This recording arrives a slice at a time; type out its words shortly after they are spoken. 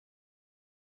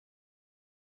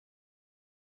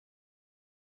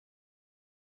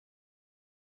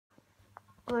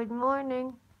Good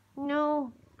morning.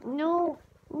 No, no,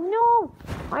 no.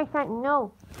 My son,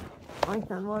 no. My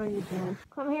son, what are you doing?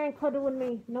 Come here and cuddle with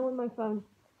me, not with my phone.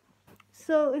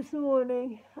 So it's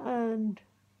morning and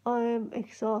I am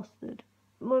exhausted.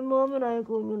 My mom and I are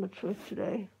going on a trip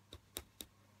today.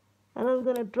 And I'm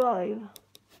gonna drive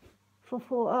for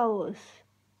 4 hours.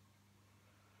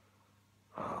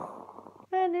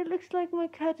 And it looks like my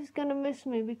cat is gonna miss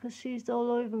me because she's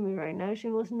all over me right now. She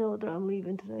must know that I'm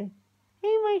leaving today.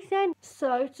 Hey, my son.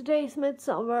 So today's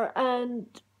Midsummer,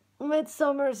 and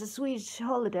Midsummer is a Swedish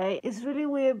holiday. It's really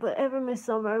weird, but every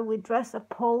Midsummer we dress a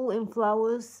pole in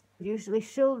flowers. Usually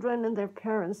children and their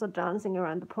parents are dancing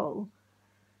around the pole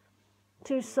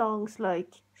to songs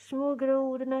like Små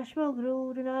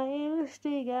grodorna är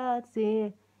lustiga att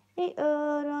se. I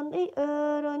öron,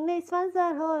 i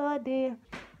svansar har jag det.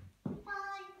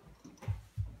 Bye.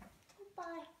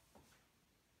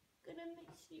 Gonna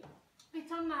miss you. Vi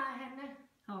tar med henne.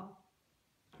 Ja,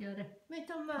 gör det. Vi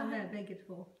tar Ta med med bägge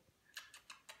två.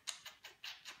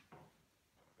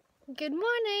 Good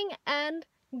morning and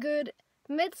good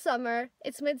Midsummer.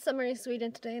 It's Midsummer in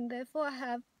Sweden today, and therefore I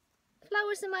have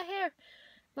flowers in my hair.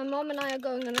 My mom and I are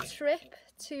going on a trip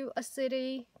to a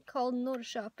city called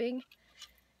Norrköping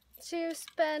to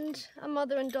spend a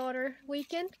mother and daughter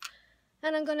weekend,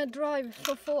 and I'm gonna drive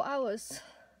for 4 hours.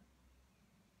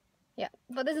 Yeah,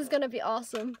 but this is gonna be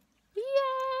awesome.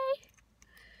 Yay!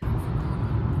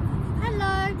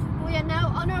 Hello! We are now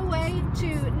on our way to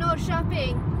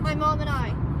Norrköping, my mom and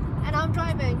I. And I'm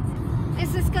driving.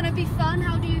 Is this gonna be fun?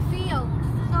 How do you feel?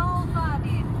 So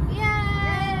funny.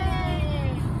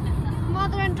 Yay!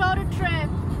 Mother and daughter trip.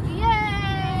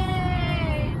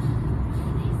 Yay!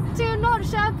 To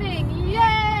Norrköping.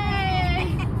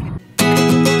 Yay!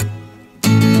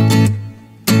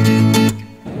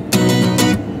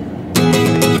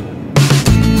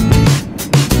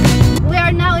 We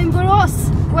are now in Borås,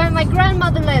 where my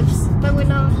grandmother lives, but we're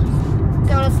not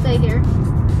gonna stay here.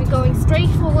 We're going straight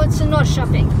forward to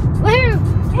Norrköping.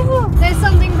 Woohoo! There's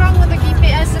something wrong with the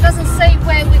GPS. It doesn't say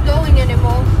where we're going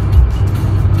anymore.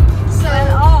 So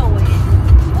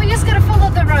we just gotta follow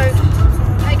the road,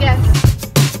 I guess.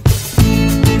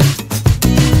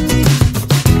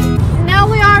 Now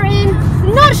we are in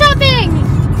Norrköping!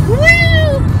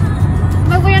 Woo!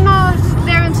 But we're not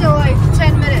there until like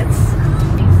 10 minutes.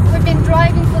 We've been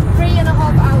driving for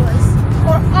 3.5 hours.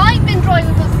 Or I've been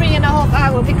driving for 3.5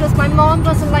 hours because my mom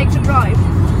doesn't like to drive.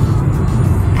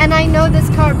 And I know this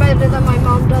car better than my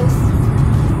mom does.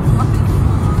 What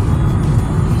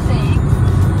are you saying?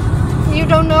 You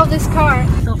don't know this car.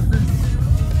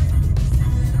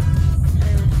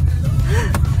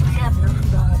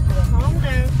 Calm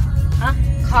down. Huh?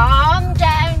 Calm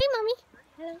down. Hey, mommy.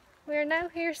 Hello. We are now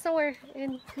here somewhere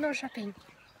in Norrköping.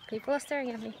 People are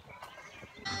staring at me.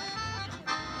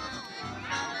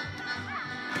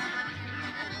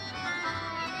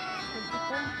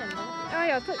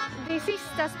 Ja, det är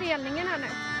sista spelningen här nu.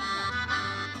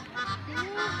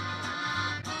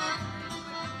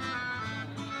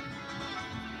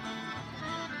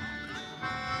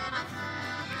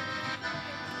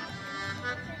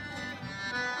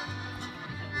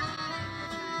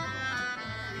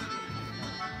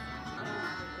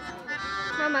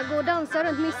 Mamma, gå och dansa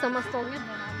runt midsommarstången.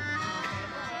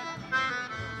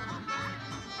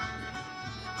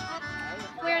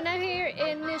 We are now here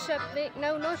in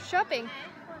Norrköping,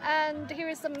 and here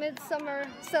is the Midsummer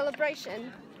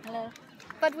celebration. Hello.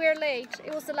 But we're late.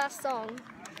 It was the last song,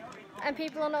 and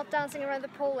people are not dancing around the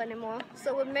pole anymore,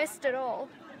 so we missed it all.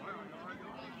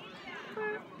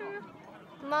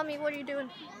 Mommy, what are you doing?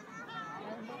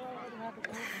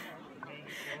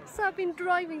 So I've been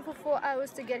driving for 4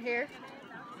 hours to get here.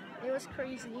 It was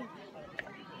crazy,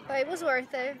 but it was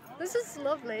worth it. This is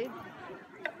lovely.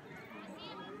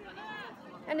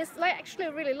 And it's like actually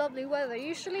really lovely weather.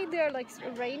 Usually they're like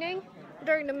raining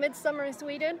during the midsummer in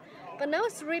Sweden, but now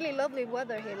it's really lovely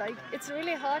weather here. Like it's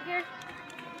really hot here.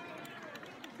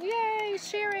 Yay,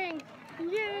 cheering!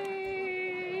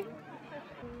 Yay!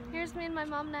 Here's me and my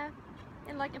mom now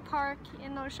in like a park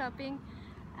in Norrköping,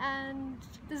 and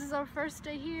this is our first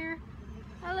day here.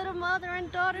 A little mother and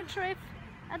daughter trip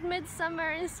at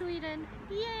Midsummer in Sweden.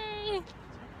 Yay!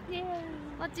 Yay!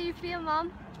 What do you feel,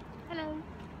 Mom? Hello.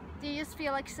 Do you just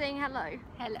feel like saying hello?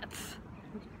 Hello.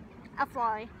 A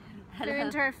fly Hello. flew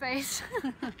into her face.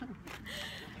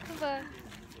 But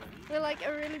we're like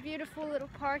a really beautiful little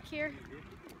park here.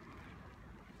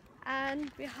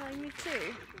 And behind me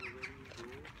too.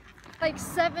 Like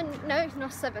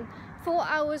 4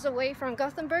 hours away from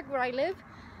Gothenburg where I live.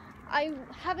 I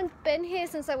haven't been here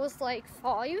since I was like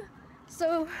 5.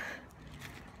 So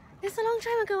it's a long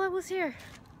time ago I was here.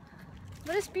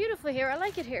 But it's beautiful here. I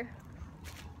like it here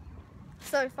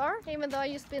so far, even though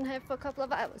I just been here for a couple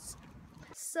of hours.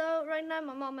 So right now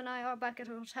my mom and I are back at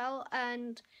the hotel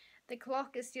and the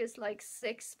clock is just like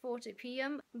 6:40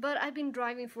 p.m. But I've been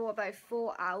driving for about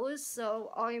 4 hours,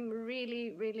 so I'm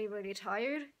really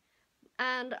tired.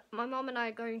 And my mom and I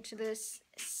are going to this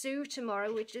zoo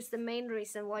tomorrow, which is the main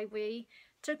reason why we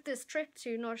took this trip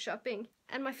to Norrköping.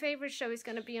 And my favorite show is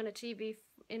going to be on the TV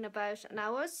in about an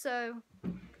hour, so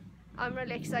I'm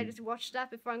really excited to watch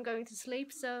that before I'm going to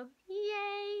sleep, so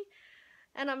yay!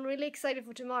 And I'm really excited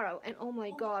for tomorrow. And oh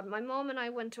my god, my mom and I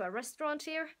went to a restaurant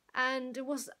here, and there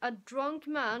was a drunk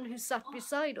man who sat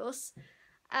beside us,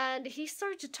 and he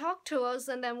started to talk to us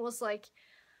and then was like,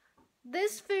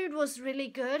 this food was really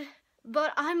good,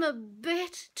 but I'm a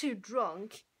bit too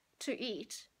drunk to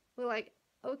eat. We're like,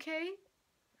 okay.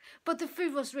 But the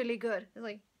food was really good. We're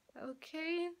like,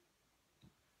 okay.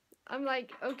 I'm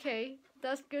like, okay,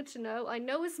 that's good to know. I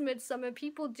know it's midsummer,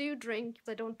 people do drink.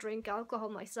 I don't drink alcohol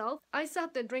myself. I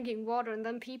sat there drinking water and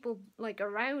then people like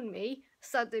around me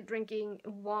sat there drinking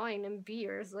wine and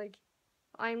beers. Like,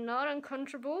 I'm not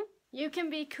uncomfortable. You can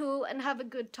be cool and have a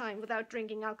good time without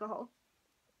drinking alcohol.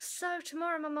 So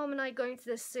tomorrow my mom and I are going to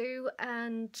the zoo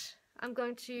and I'm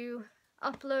going to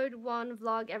upload one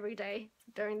vlog every day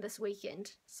during this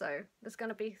weekend. So there's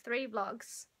gonna be 3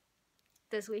 vlogs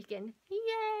this weekend. Yay!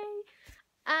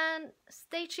 And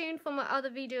stay tuned for my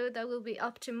other video that will be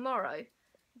up tomorrow.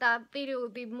 That video will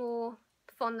be more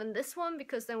fun than this one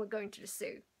because then we're going to the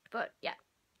zoo. But yeah,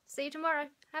 see you tomorrow.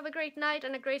 Have a great night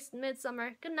and a great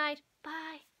midsummer. Good night.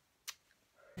 Bye.